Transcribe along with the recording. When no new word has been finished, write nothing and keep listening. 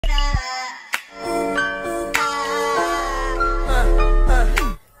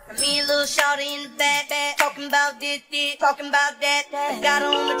little shawty in the back, talking about this, talking about that. Got her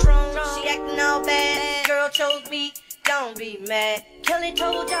on the throne, she acting all bad. Girl chose me, don't be mad. Kelly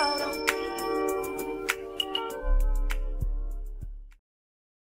told y'all don't.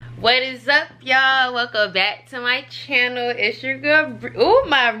 What is up, y'all? Welcome back to my channel. It's your girl. Ooh,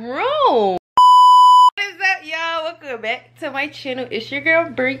 my room. What is up, y'all? Welcome back to my channel. It's your girl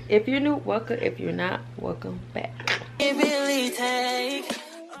Bree. If you're new, welcome. If you're not, welcome back. It really take.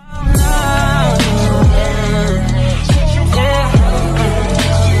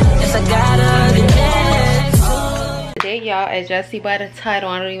 Today, y'all, as y'all see by the title,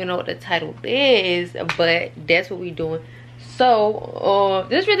 I don't even know what the title is, but that's what we doing. So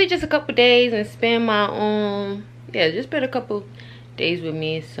this is really just a couple days and spend my own, just spend a couple days with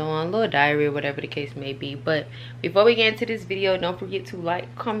me, so on, a little diary or whatever the case may be. But before we get into this video, don't forget to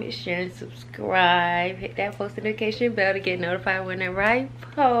like, comment, share, and subscribe. Hit that post notification bell to get notified whenever I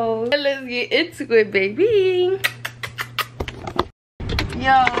post. Let's get into it, baby.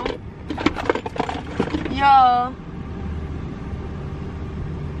 Yo,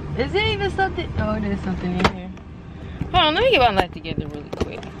 is there even something? Oh, there's something in here. Hold on, let me get my life together really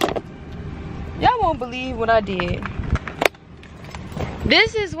quick. Y'all won't believe what I did.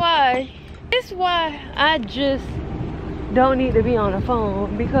 This is why I just don't need to be on the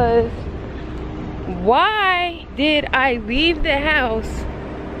phone, because why did I leave the house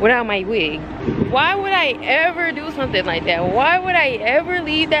without my wig? Why would I ever do something like that? Why would I ever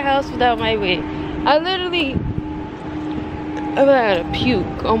leave the house without my wig? I literally, I'm about to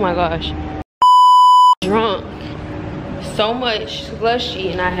puke. Oh my gosh. Drunk. So much slushy,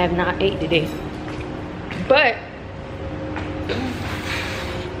 and I have not ate today. But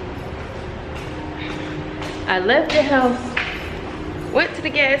I left the house, went to the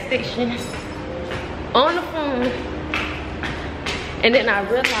gas station on the phone, and then I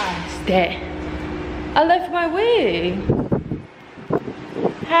realized that I left my wig.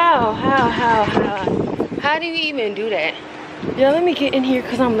 How do you even do that? Yeah, let me get in here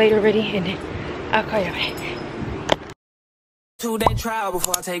because I'm late already, and then I'll call you back. 2-day trial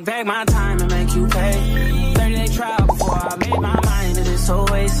before I take back my time and make you pay. 30-day trial before I make my mind that it's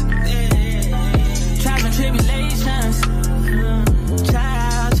always trials and tribulations.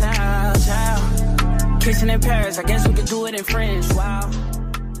 Child. Kissing in Paris, I guess we could do it in French. Wow.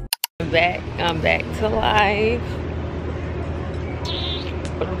 I'm back to life.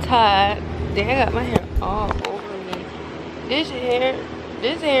 But I'm tired. Then I got my hair all over me. This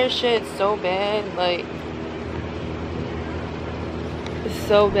hair sheds so bad, like, it's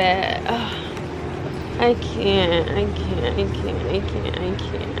so bad. I can't.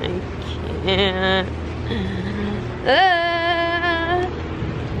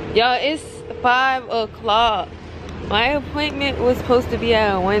 Y'all, it's 5 o'clock. My appointment was supposed to be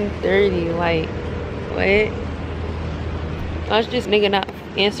at 1:30. Like, what? Watch this nigga not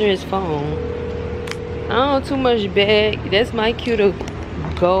answer his phone. I don't know too much bag. That's my cue to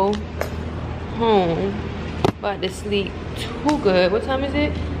go home. About to sleep too good. What time is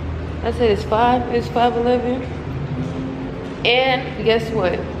it? I said it's 5. It's 5:11. And guess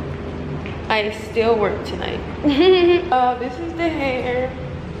what? I still work tonight. This is the hair.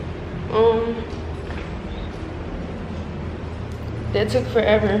 That took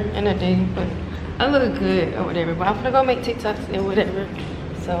forever and a day, but I look good or whatever. But I'm gonna go make TikToks and whatever.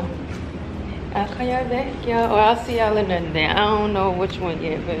 So I'll call y'all back, y'all, or I'll see y'all in another day. I don't know which one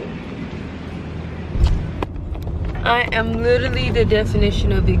yet, but I am literally the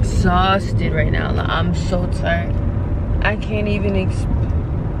definition of exhausted right now. Like, I'm so tired. I can't even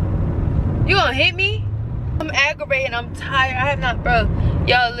You gonna hit me? I'm aggravated. I'm tired. I have not, bro.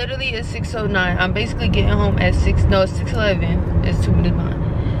 Y'all, literally it's 6:09. I'm basically getting home at 6:11. It's 2 minutes behind.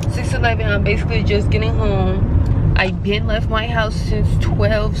 6:11. I'm basically just getting home. I've been left my house since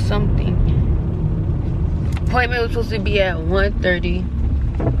 12 something. Appointment was supposed to be at 1:30.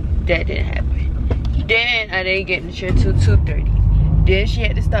 That didn't happen. Then I didn't get in the chair till 2:30. Then she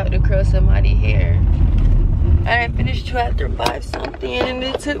had to stop to curl somebody's hair. I didn't finish till after 5 something, and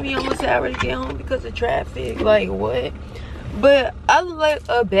it took me almost an hour to get home because of traffic. Like, what? But I look like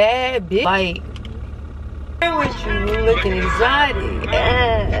a bad bitch. Like, with you looking exotic.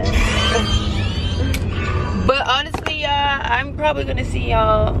 But honestly, y'all, I'm probably gonna see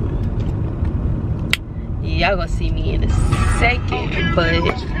y'all. Y'all gonna see me in a second, but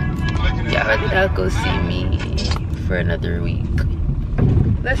y'all really not gonna see me for another week.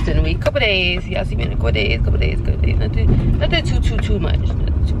 Less than a week, couple days. Y'all see me in a couple days. Nothing too much.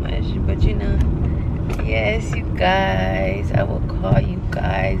 Nothing too much. But you know, yes, you guys, I will call you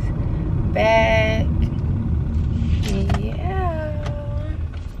guys back. Yeah.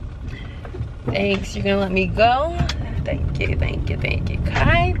 Thanks, you're gonna let me go? Thank you, thank you, thank you.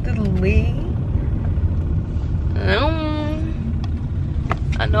 Kindly.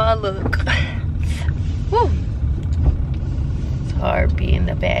 I know I look. Woo. It's hard being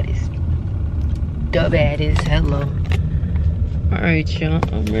the baddest. The baddest. Hello. Alright, y'all.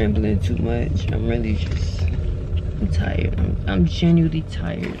 I'm rambling too much. I'm really just... I'm tired. I'm genuinely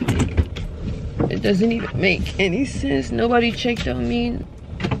tired. It doesn't even make any sense. Nobody checked on me.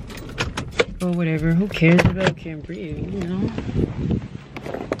 Or whatever. Who cares about Cambria, you know?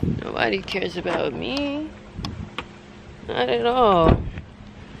 Nobody cares about me. Not at all.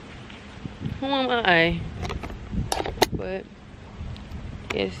 Who am I? But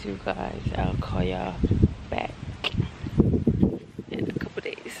yes, you guys, I'll call y'all back in a couple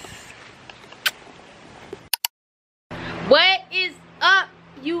days. What is up,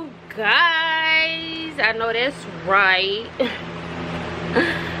 you guys? I know that's right.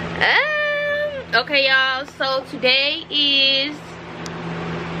 Okay, y'all, so today is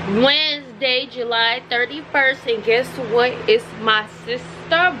Wednesday, July 31st, and guess what? It's my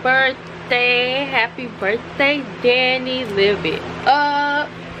sister's birthday. Happy birthday, Danny. Live it up.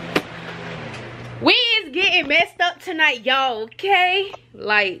 We is getting messed up tonight, y'all, okay?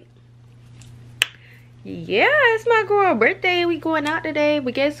 Like, yeah, it's my girl's birthday. We going out today,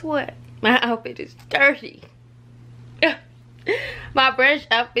 but guess what? My outfit is dirty. My brunch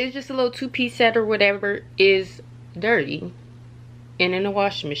outfit is just a little two-piece set or whatever, is dirty and in the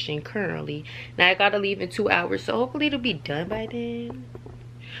washing machine currently. Now I gotta leave in 2 hours, so hopefully it'll be done by then.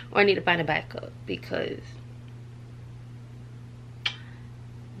 Or I need to find a backup because,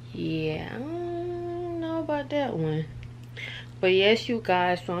 yeah, I don't know about that one. But yes, you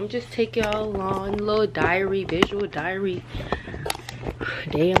guys, so I'm just taking y'all along, a little diary, visual diary,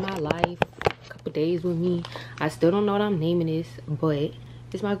 day of my life. Days with me. I still don't know what I'm naming this, but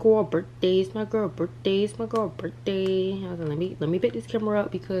it's my girl birthday. It's my girl birthday. It's my girl birthday. Okay, let me pick this camera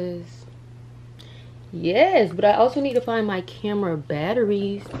up because yes, but I also need to find my camera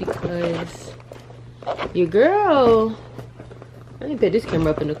batteries because your girl, I need to pick this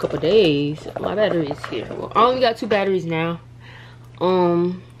camera up in a couple days. My battery is here. Well, I only got 2 batteries now.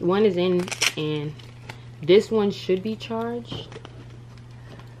 One is in and this one should be charged.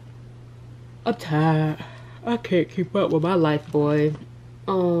 I'm tired. I can't keep up with my life, boy.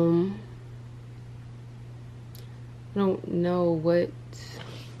 I don't know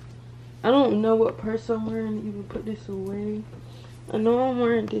what purse I'm wearing to even put this away. I know I'm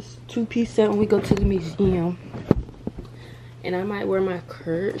wearing this 2-piece set when we go to the museum. And I might wear my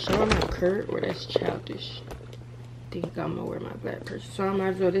Kurt. Should I wear my Kurt or that's childish? I think I'm gonna wear my black purse. So I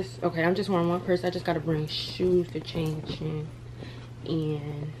might as well this. Okay, I'm just wearing one purse. I just gotta bring shoes to change in.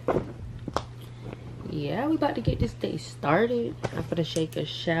 And yeah, we about to get this day started. I'm gonna shake a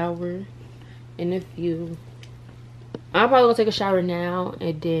shower in a few. I'm probably gonna take a shower now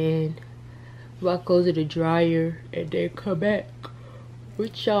and then I'll go to the dryer and then come back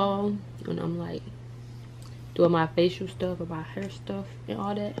with y'all. And I'm like doing my facial stuff and my hair stuff and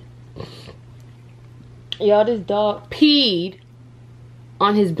all that. Y'all, this dog peed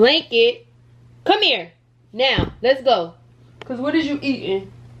on his blanket. Come here. Now, let's go. Cause what is you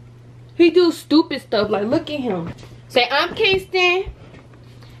eating? He do stupid stuff, like look at him. Say, I'm Kingston,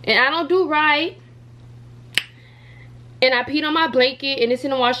 and I don't do right. And I peed on my blanket, and it's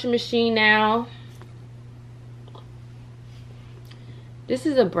in the washing machine now. This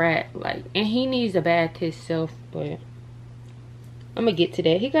is a brat, like, and he needs a bath himself, but I'm gonna get to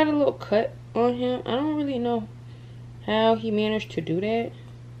that. He got a little cut on him. I don't really know how he managed to do that.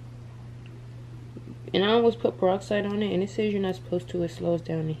 And I always put peroxide on it, and it says you're not supposed to. It slows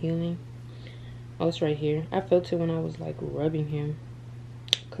down the healing. Oh, it's right here. I felt it when I was like rubbing him,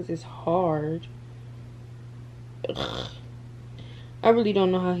 cause it's hard. Ugh. I really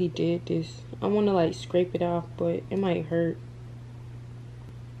don't know how he did this. I want to like scrape it off, but it might hurt.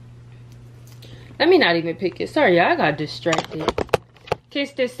 Let me not even pick it. Sorry, y'all, I got distracted.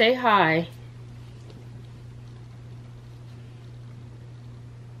 Kiss this, say hi.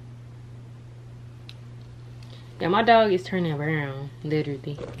 Yeah, my dog is turning around,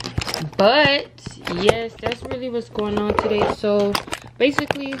 literally. But yes, that's really what's going on today. So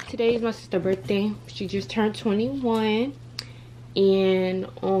basically today is my sister's birthday. She just turned 21, and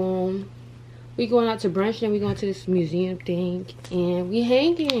we going out to brunch and we going to this museum thing, and we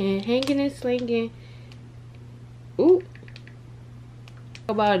hanging and slinging. Ooh,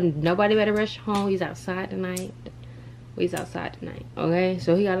 about nobody better rush home. He's outside tonight. He's outside tonight. Okay,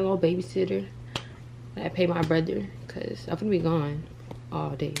 so he got a little babysitter. I pay my brother because I'm gonna be gone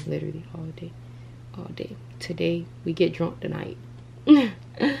all day, literally all day. Today we get drunk tonight.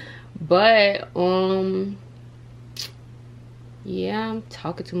 But yeah, I'm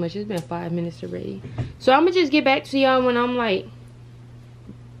talking too much. It's been 5 minutes already. So I'm gonna just get back to y'all when I'm like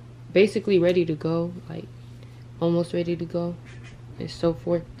basically ready to go, like almost ready to go and so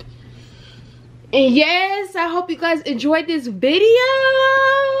forth. And yes, I hope you guys enjoyed this video,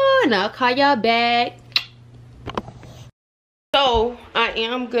 and I'll call y'all back. So I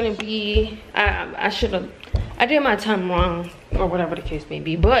am gonna be, I did my time wrong or whatever the case may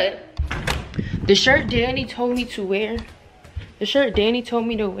be, but the shirt Danny told me to wear,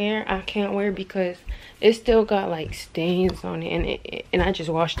 I can't wear because it still got like stains on it, and I just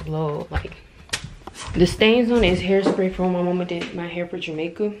washed the load. Like the stains on it is hairspray from when my mama did my hair for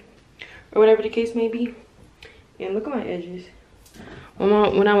Jamaica or whatever the case may be. And look at my edges.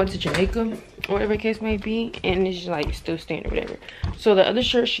 When I went to Jamaica or whatever the case may be, and it's just like still stained or whatever. So the other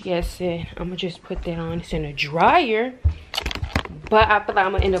shirt she has said I'm gonna just put that on. It's in a dryer, but I feel like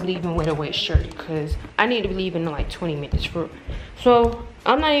I'm gonna end up leaving with a wet shirt because I need to be leaving in like 20 minutes for. So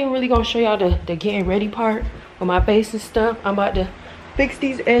I'm not even really gonna show y'all the getting ready part with my face and stuff. I'm about to fix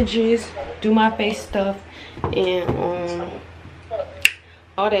these edges, do my face stuff, and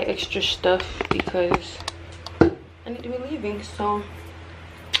all that extra stuff because I need to be leaving. So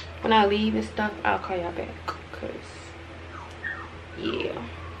when I leave and stuff, I'll call y'all back because yeah.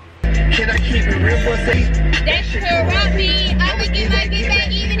 Can I keep it real for a second? That's corrupt me. I'ma get my bitch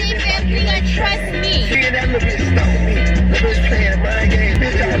back even if that nigga trust me. See that little bitch stole me. Little bitch playing my game.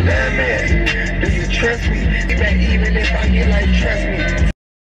 Bitch, I love man. Do you trust me? Get back even if I get like trust me.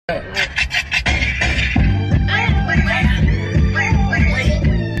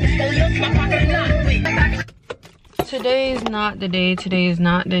 Today is not the day. Today is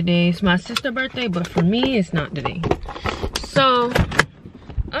not the day. It's my sister's birthday, but for me, it's not the day. So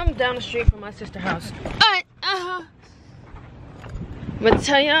I'm down the street from my sister's house. But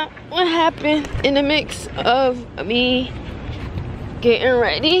tell y'all what happened in the mix of me getting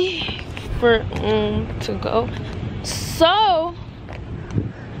ready for to go. So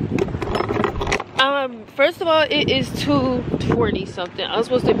first of all, it is 2:40 something. I was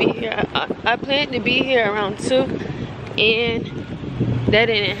supposed to be here. I planned to be here around 2, and that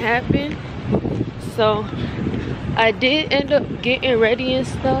didn't happen. So I did end up getting ready and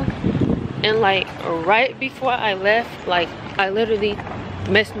stuff, and like right before I left, like I literally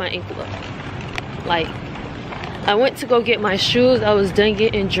messed my ankle up. Like I went to go get my shoes. I was done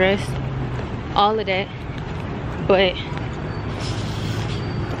getting dressed, all of that, but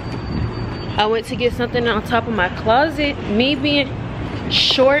I went to get something on top of my closet. Me being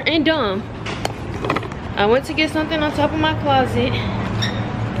short and dumb, I went to get something on top of my closet,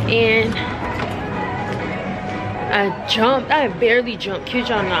 and I barely jumped, kid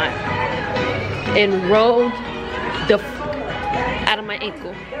y'all not, and rolled the out of my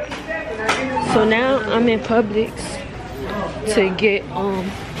ankle. So now I'm in Publix to get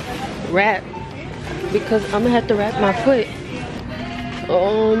wrapped because I'm gonna have to wrap my foot.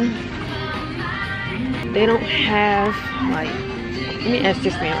 They don't have like, let me ask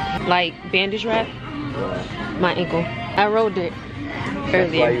this man, like bandage wrap my ankle. I rolled it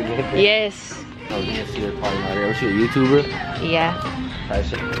earlier. Yes. Oh, you see her party out there. Was she a YouTuber? Yeah.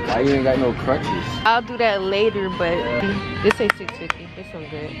 Why you ain't got no crutches? I'll do that later, but this ain't $6.50. It's so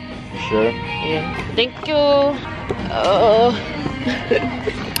good. Sure? Yeah. Thank you.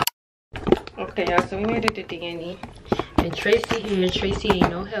 Okay, y'all. So we made it to Danny, and Tracy here. Tracy ain't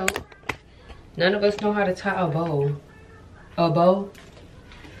no help. None of us know how to tie a bow. A bow?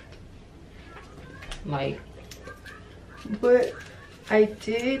 Like, but I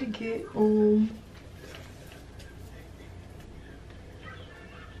did get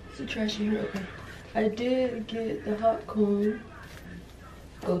it's a trash in here. Okay, I did get the hot comb,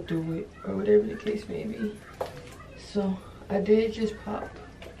 go through it or whatever the case may be. So I did just pop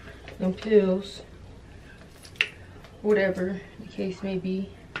them pills, whatever the case may be.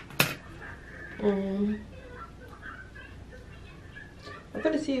 I'm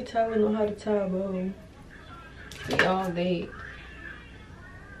gonna see if Tyler know how to tie a bow. We all late.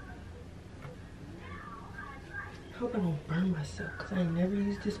 Hope I don't burn myself because I never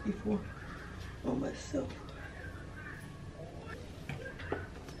used this before on myself.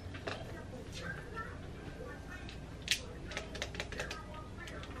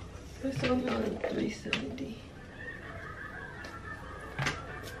 It's only on $3.70.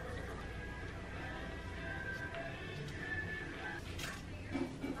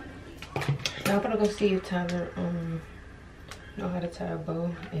 Now I'm gonna go see if Tyler know how to tie a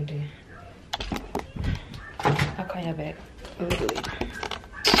bow, and then I'll call y'all back a little later.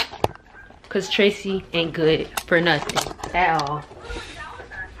 Cause Tracy ain't good for nothing at all.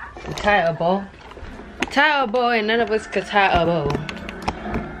 tie a bow. Tie a bow and none of us could tie a bow.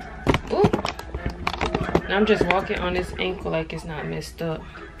 Ooh. And I'm just walking on this ankle like it's not messed up.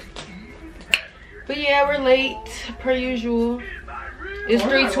 But yeah, we're late per usual. It's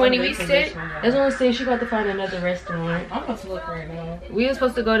 3:20. We said that's what we said. She got to find another restaurant. I'm about to look right now. We were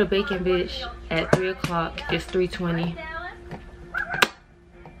supposed to go to Bacon Bitch at 3 o'clock. It's 3:20.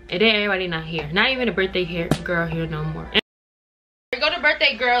 And then everybody not here. Not even the birthday girl here no more. And we go to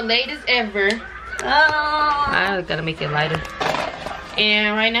birthday girl late as ever. I gotta make it lighter.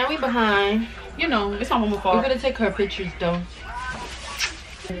 And right now we behind. You know, it's my mama's fault. We're gonna take her pictures though.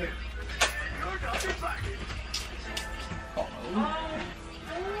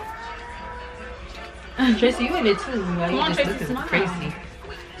 Tracy, you in it too. Come on, Tracy, looking crazy.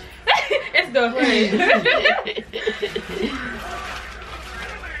 It's the hood.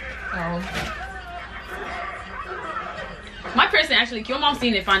 My person actually cute. My mom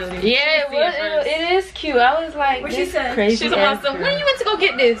seen it finally. Yeah, it is cute. I was like, what she said? Crazy she's about to. When you went to go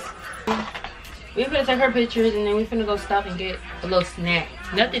get this? We finna take her pictures and then we finna go stop and get a little snack.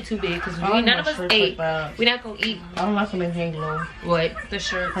 Nothing too big because none of us ate. Like we not gonna eat. I don't like them in Halo. What? The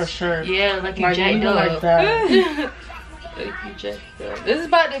shirt. Her shirt. Yeah, like you jacked up. Like that. Like you jacked up. This is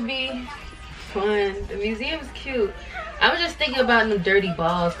about to be fun. The museum's cute. I was just thinking about them dirty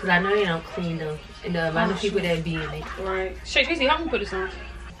balls because I know they don't clean them. And the amount of people that be in it. Right. Tracy, how can we put this on?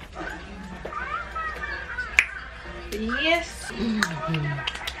 Yes.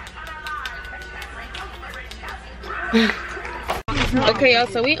 Okay, y'all,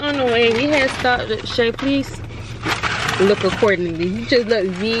 so we on the way. We had stopped at Shay, please look accordingly. You just look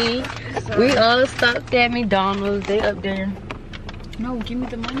me. We all stopped at McDonald's. They up there. No, give me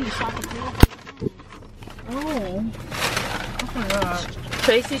the money so I can pay. Oh. I forgot.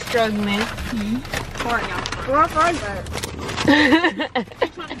 Tracy's struggling. Alright, y'all. Where I find that?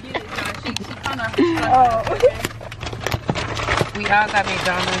 She's trying to get it, guys. She kind of. We all got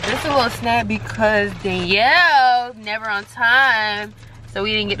McDonald's. Just a little snack because Danielle never on time, so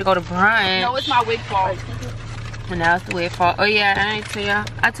we didn't get to go to brunch. No, it's my wig fault. And now it's the wig fault. Oh yeah, I didn't tell y'all.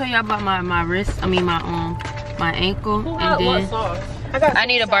 I told y'all about my wrist. I mean my ankle. And then I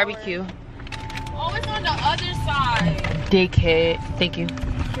need a barbecue. Oh, it's on the other side. Dickhead. Thank you.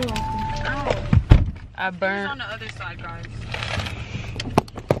 I It's burned. on the other side, guys.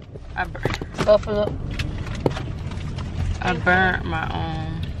 I burned. Buffalo. I burnt my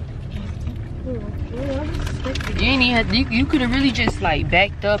You ain't even have, you could have really just like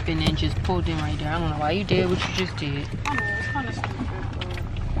backed up and then just pulled in right there. I don't know why you did what you just did. I know, it's kind of stupid.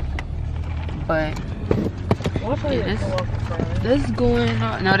 But yeah, this is going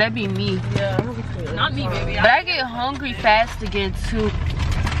on. No, that'd be me. Yeah, not me, baby. But I get hungry fast again too.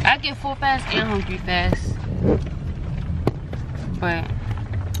 I get full fast and hungry fast. But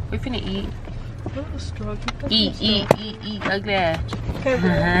we finna eat. Eat like that.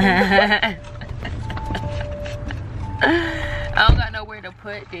 I don't got nowhere to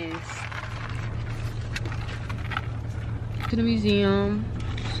put this. To the museum.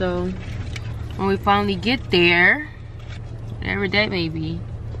 So when we finally get there, whatever that may be,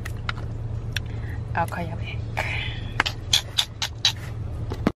 I'll call you back.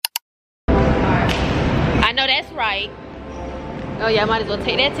 I know that's right. Oh yeah, I might as well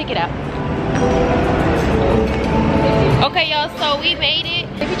take that ticket out. Okay, y'all, so we made it.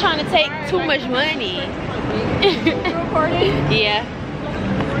 If you're trying to take too much money. Recording? Yeah.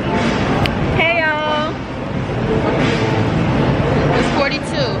 Hey y'all. It's 42.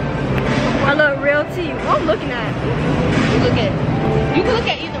 I look real to you. What I'm looking at? You can look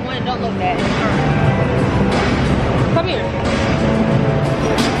at either one, don't look at it. Come here.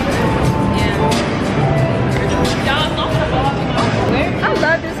 Yeah. I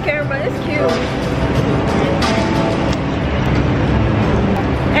love this camera. It's cute.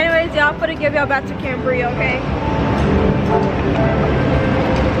 Anyways, y'all, I'm gonna give y'all back to Cambria, okay?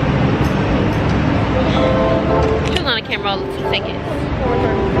 She was on the camera all 2 seconds.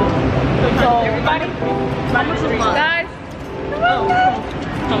 So, everybody? Guys.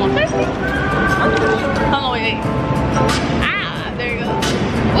 Come on. Hold on, wait. Ah, there you go.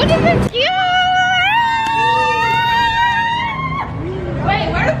 What is this cute? Wait,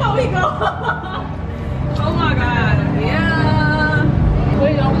 where the fuck we go? Oh my god. Yeah.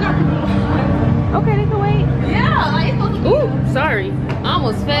 Wait, no, we got to go. Okay, they can wait. Yeah, like it's supposed to be. Ooh, sorry. I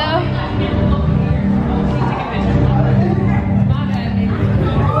almost fell.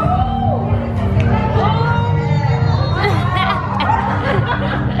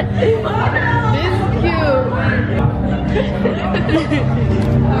 This is cute.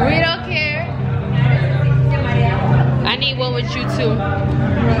 We don't care. I need one with you too.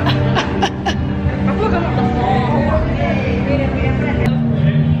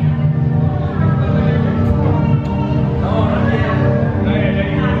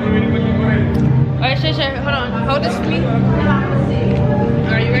 Alright, Shay, hold on. Hold this for me.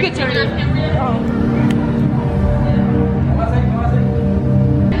 Are you ready? You can turn it.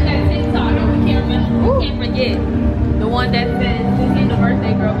 Can't forget the one that said in the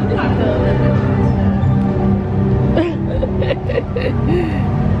birthday girl. We got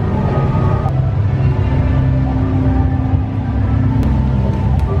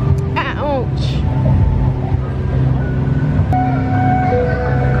ouch.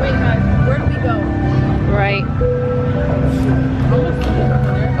 Wait guys, where do we go? Right.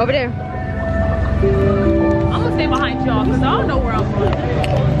 Over there. I'm gonna stay behind y'all because I don't know where I'm going.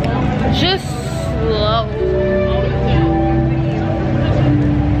 Just slow.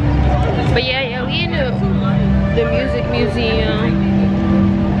 But yeah, we in the music museum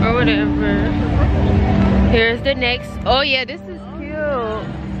or whatever. Here's the next. Oh yeah, this is cute.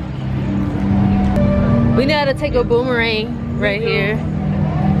 We know how to take a boomerang right here.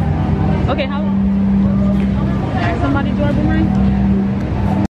 Okay, how long? Somebody do a boomerang?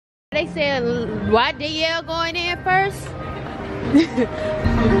 They said, why DL going in first?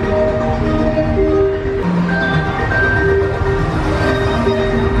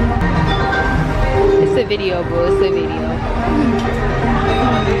 It's a video, bro. It's a video.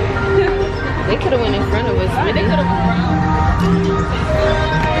 They could have went in front of us. Really. They could have went around.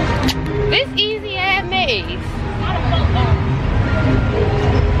 This easy ass maze.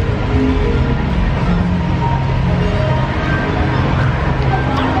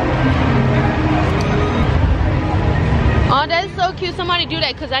 Oh, that's so cute. Somebody do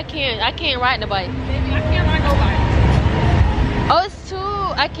that because I can't ride the bike. Baby, I can't ride no bike. Oh, it's too.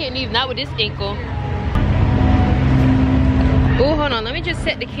 I can't even. Not with this ankle. Oh, hold on. Let me just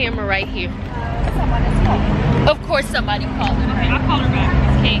set the camera right here. Of course, somebody called her. Okay, I'll call her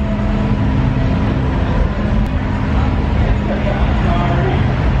back. Okay.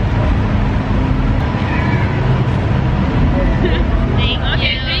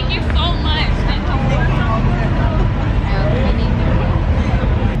 Thank you so much.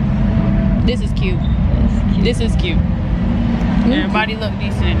 This is cute. This is cute. Everybody look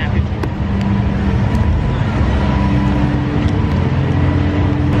decent in that picture.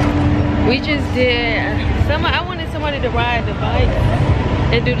 We just did. I wanted somebody to ride the bike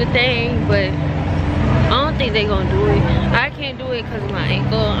and do the thing, but I don't think they're gonna do it. I can't do it because my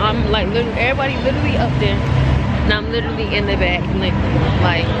ankle. I'm like literally, everybody literally up there, and I'm literally in the back.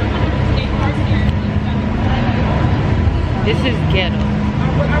 Like this is ghetto.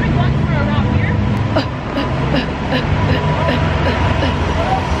 Are we going for around here?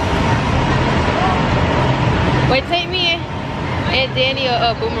 Wait, take me and Danny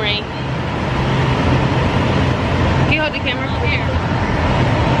a boomerang. Can you hold the camera? Here.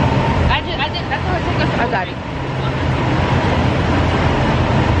 That's how I take us. I got it.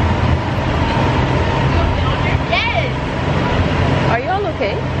 Yes. Are y'all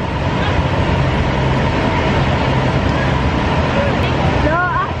okay? No,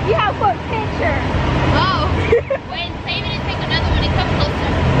 you have a picture. Oh. Wait, save it and take another one and come closer.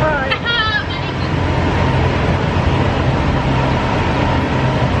 Alright.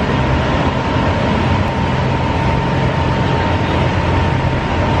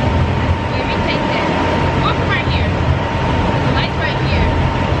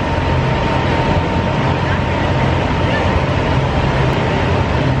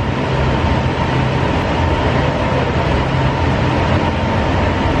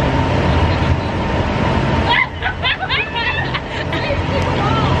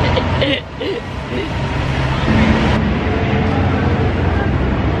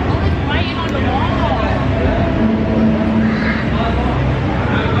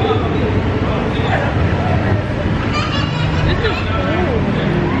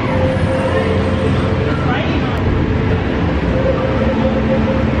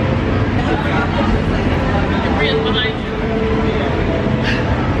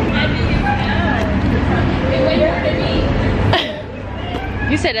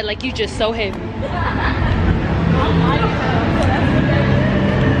 You said it like you just so heavy.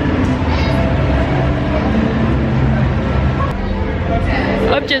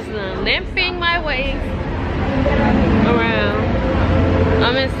 I'm just limping my way around.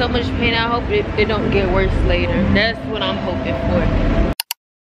 I'm in so much pain. I hope it don't get worse later. That's what I'm hoping for.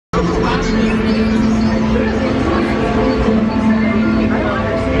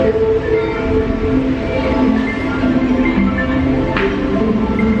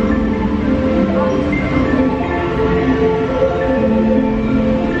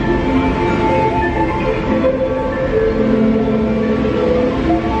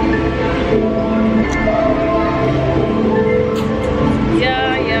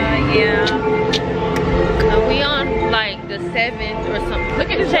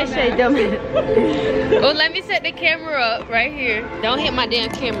 Dumb. Oh, let me set the camera up right here. Don't hit my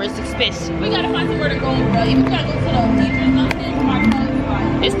damn camera, it's expensive. We gotta find somewhere to go, bro. Even we gotta go to the beach or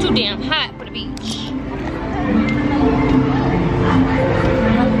something. It's too damn hot for the beach.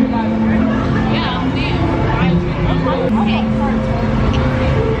 Yeah, man.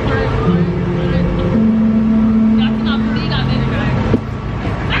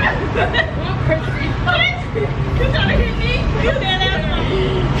 You trying to hit me? You dead ass wrong.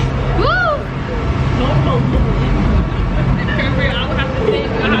 Woo! No. I would have to say, I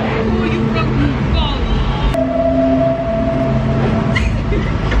have to pull you from the phone.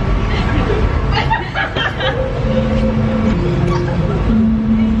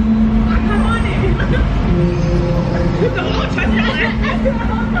 Come on in. Don't touch your ass.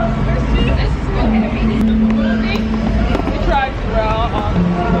 We tried to, bro.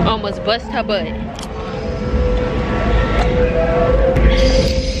 Almost bust her butt.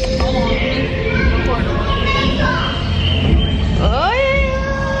 Oh yeah.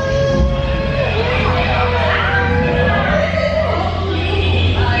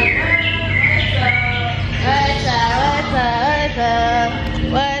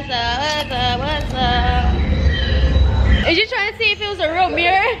 What's up? Is you trying to see if it was a real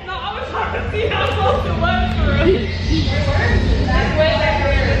mirror? No, I was trying to see how close it was for real.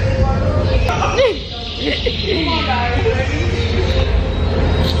 Come on, guys.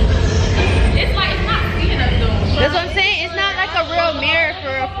 It's like, it's not seeing us though. That's what I'm saying. It's not like a real mirror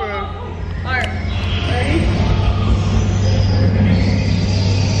for real. Alright, ready?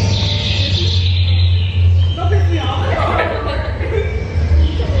 Don't piss me off.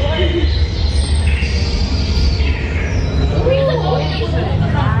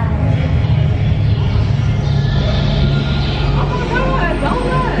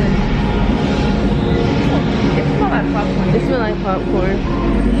 It smells like popcorn.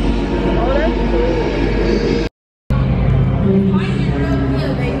 Oh, that's cool.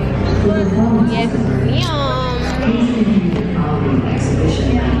 Yes, yum.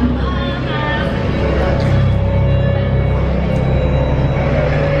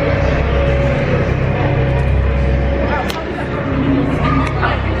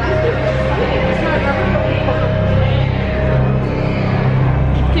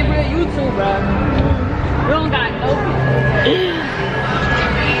 Keep real YouTube, bro. We don't got no pictures.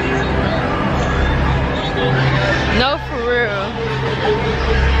 No, for real.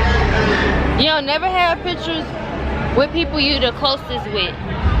 You don't never have pictures with people you the closest with.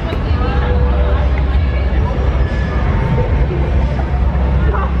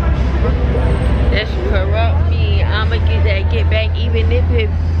 That should corrupt me. I'ma get that get back even if it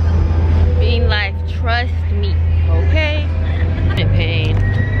mean life. Trust me, okay? I'm in pain.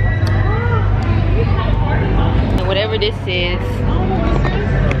 And whatever this is,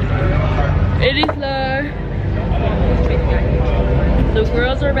 it is love. The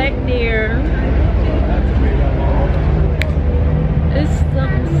girls are back there. It's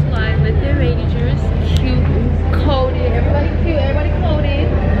something slide with the Rangers. Cute, coded. Everybody cute, everybody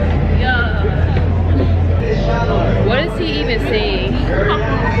coded. Yeah. What is he even saying?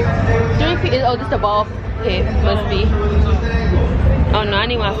 3 feet. Oh, just a ball pit. Must be. Oh no, I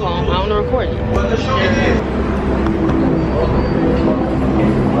need my phone. I want to record it.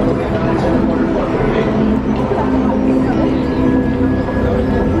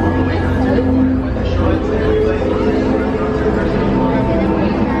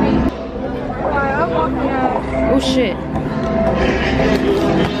 Oh shit.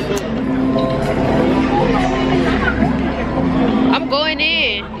 I'm going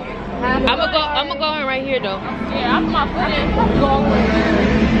in. I'm go in right here though. Yeah, I put my foot in.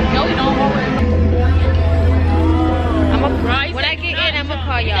 No, we don't. When I get in, I'm gonna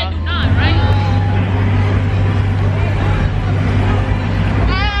call y'all. Not, right?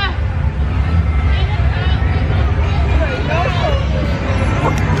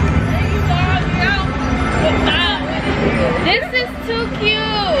 This is too cute.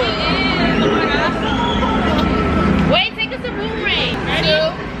 Wait, take us a boomerang. Ready? 2,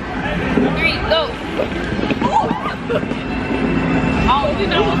 3, go. Oh, you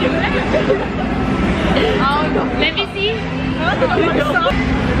know what to do that? Let me see.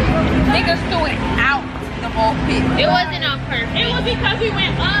 Niggas threw it out the ball pit. It wasn't on purpose. It was because we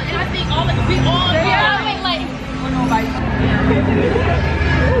went up and I think we all went like, oh nobody.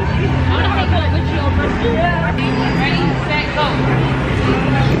 I wanna take one with you on purpose. Ready, set, go.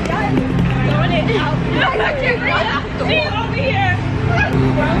 Throwing it out. She's over here.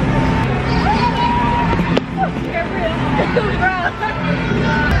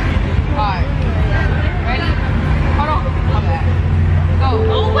 Alright. Ready? Hold on. My bad. Go.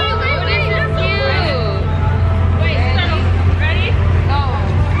 Oh, wait.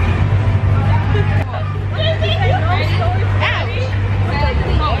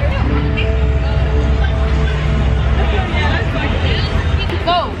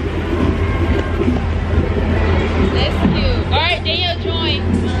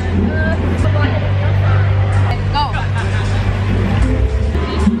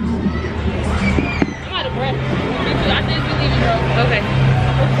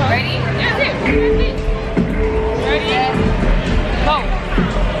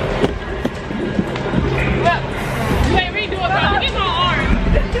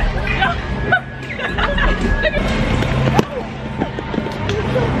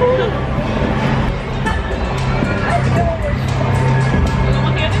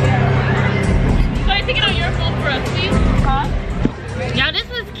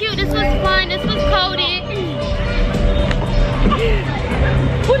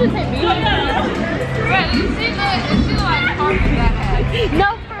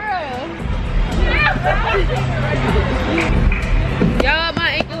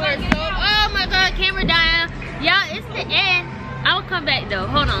 come back though.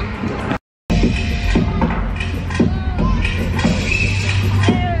 Hold on.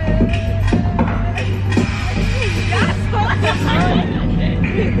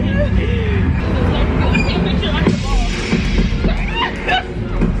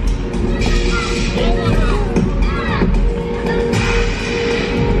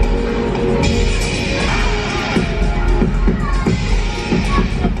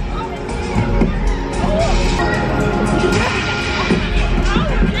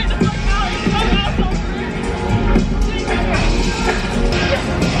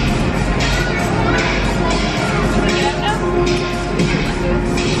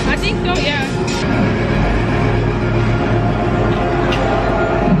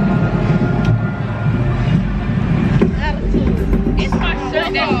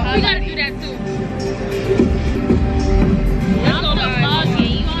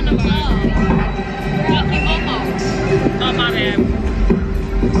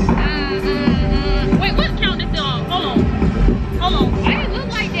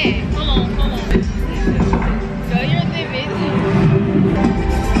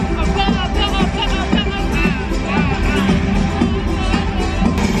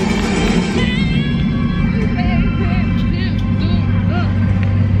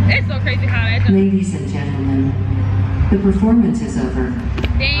 Ladies and gentlemen, the performance is over.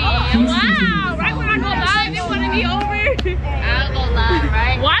 Damn, wow! Right when I go live, it wouldn't be over. I'll go live,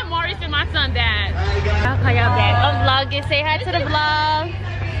 right? Why Maurice and my son died? I'll call y'all back. I'm vlogging. Say hi to the vlog.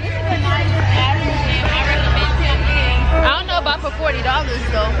 I don't know about for $40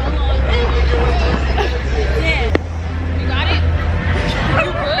 though. Yeah. You got it?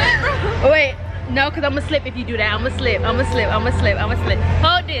 You good? Wait, no, because I'm gonna slip if you do that. I'm gonna slip. I'm gonna slip. I'm gonna slip. I'm gonna slip.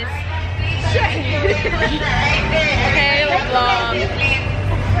 Hold this. Hey vlog.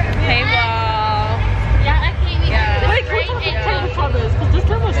 Hey vlog. Yeah, I can't even. Yeah. Wait, can we take the photos? Because this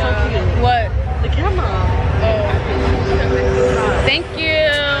camera's so cute. What? The camera. Oh. Thank you.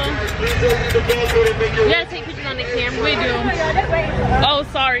 You gotta take pictures on the camera. We do. Oh,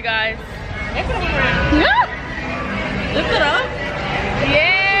 sorry guys. Lift it up.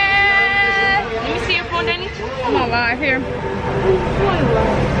 Yeah. Let me see your phone, Danny. I'm on live here.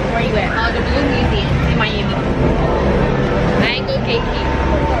 Where you at? Oh, the Blue Museum in Miami. I ain't go KK.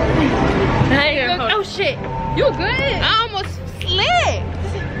 Oh shit. You good? I almost slipped.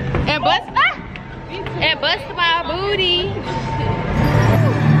 And bust my booty.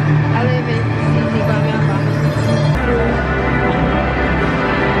 I live in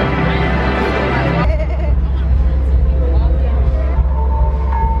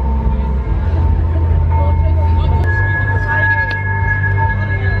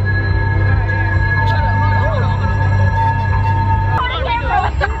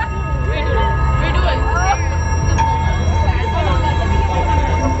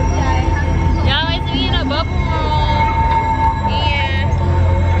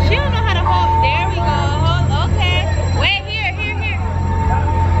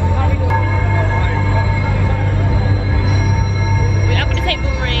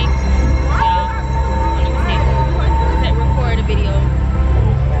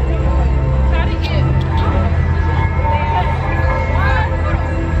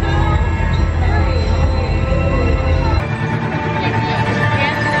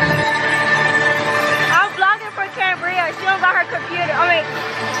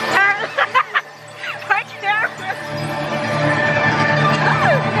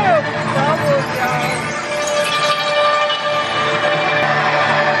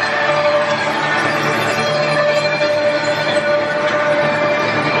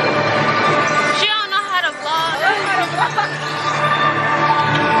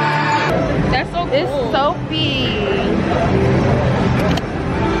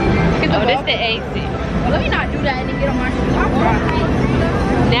Oh, this the exit. Let me not do that and then get on my shoes.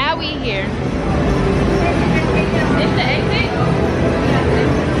 Now we here. It's the exit?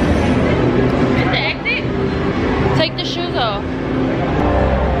 It's the exit? Take the shoes off.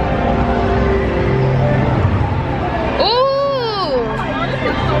 Ooh! Oh, this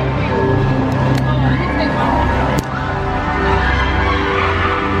is so cute.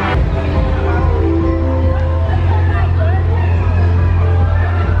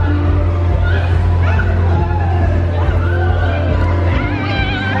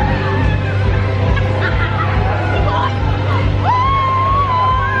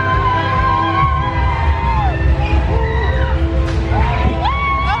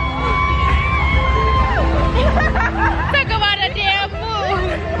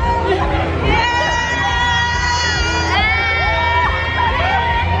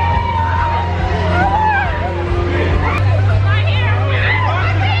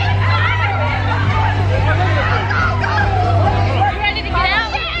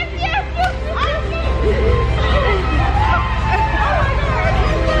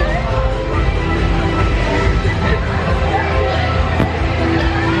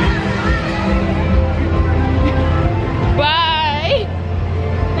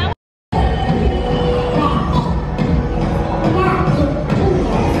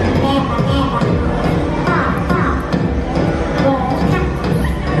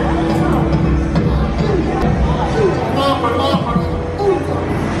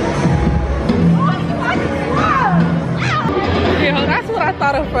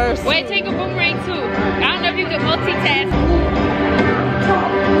 thought of first. Wait, take a boomerang too. I don't know if you can multitask.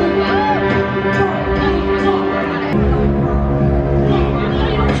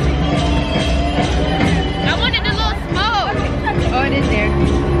 I wanted the little smoke. Oh, it is there.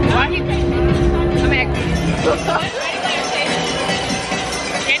 Why he? I'm acting.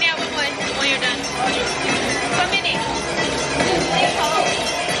 Danny, I want one when you're done. Come in it.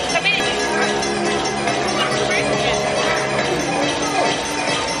 Come in it.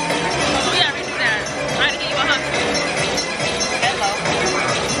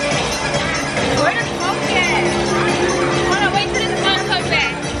 Where the smoke at? Hold on, wait till the smoke comes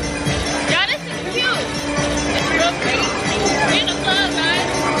back. Y'all, this is cute. It's real pretty. We're in the club, guys.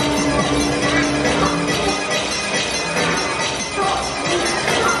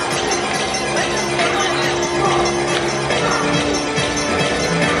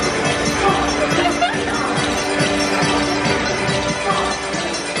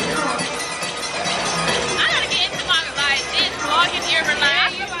 I gotta get into my life. This vlogging era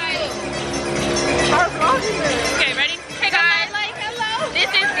life. Okay, ready? Hey guys, hello. This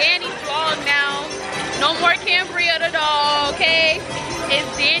is Danny's vlog now. No more Cambria the dog, okay?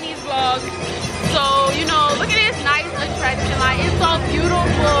 It's Danny's vlog. So, you know, look at this nice attraction. Like, it's so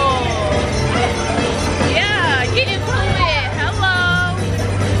beautiful. Yeah, get into it. Hello.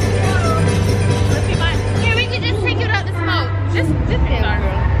 Let's see mine. Here, we can just take you out the smoke. Just there,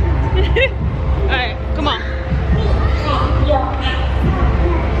 girl. Alright, come on.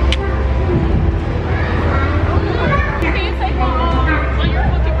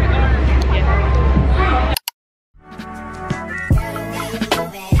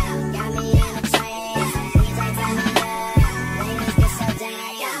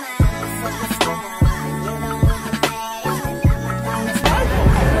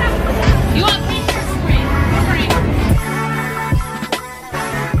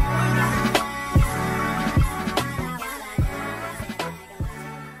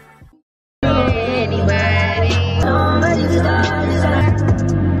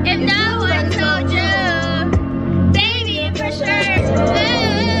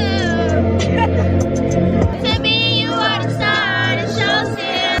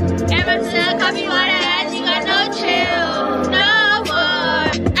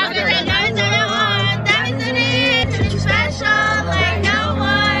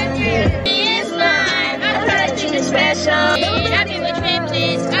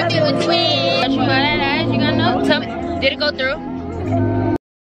 Did it go through?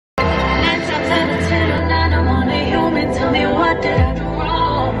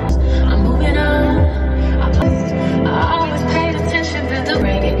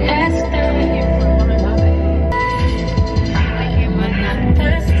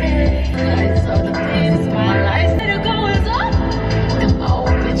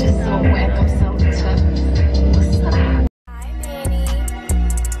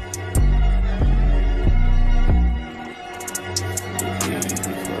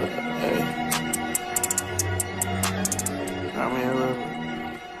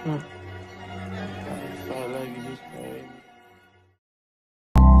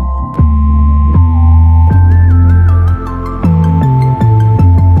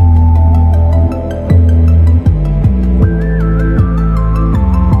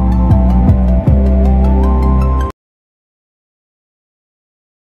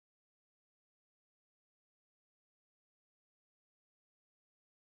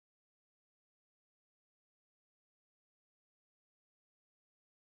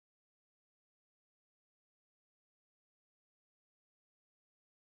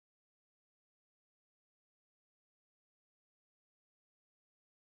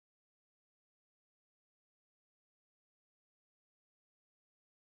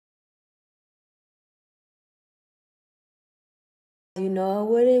 You know, it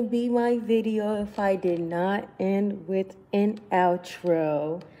wouldn't be my video if I did not end with an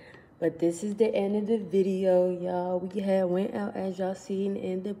outro. But this is the end of the video, y'all. We had went out as y'all seen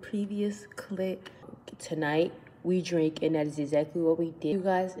in the previous clip. Tonight, we drink, and that is exactly what we did. You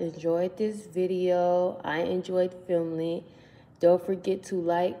guys enjoyed this video. I enjoyed filming it. Don't forget to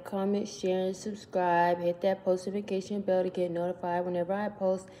like, comment, share, and subscribe. Hit that post notification bell to get notified whenever I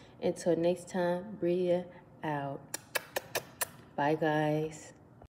post. Until next time, Bria out. Bye, guys.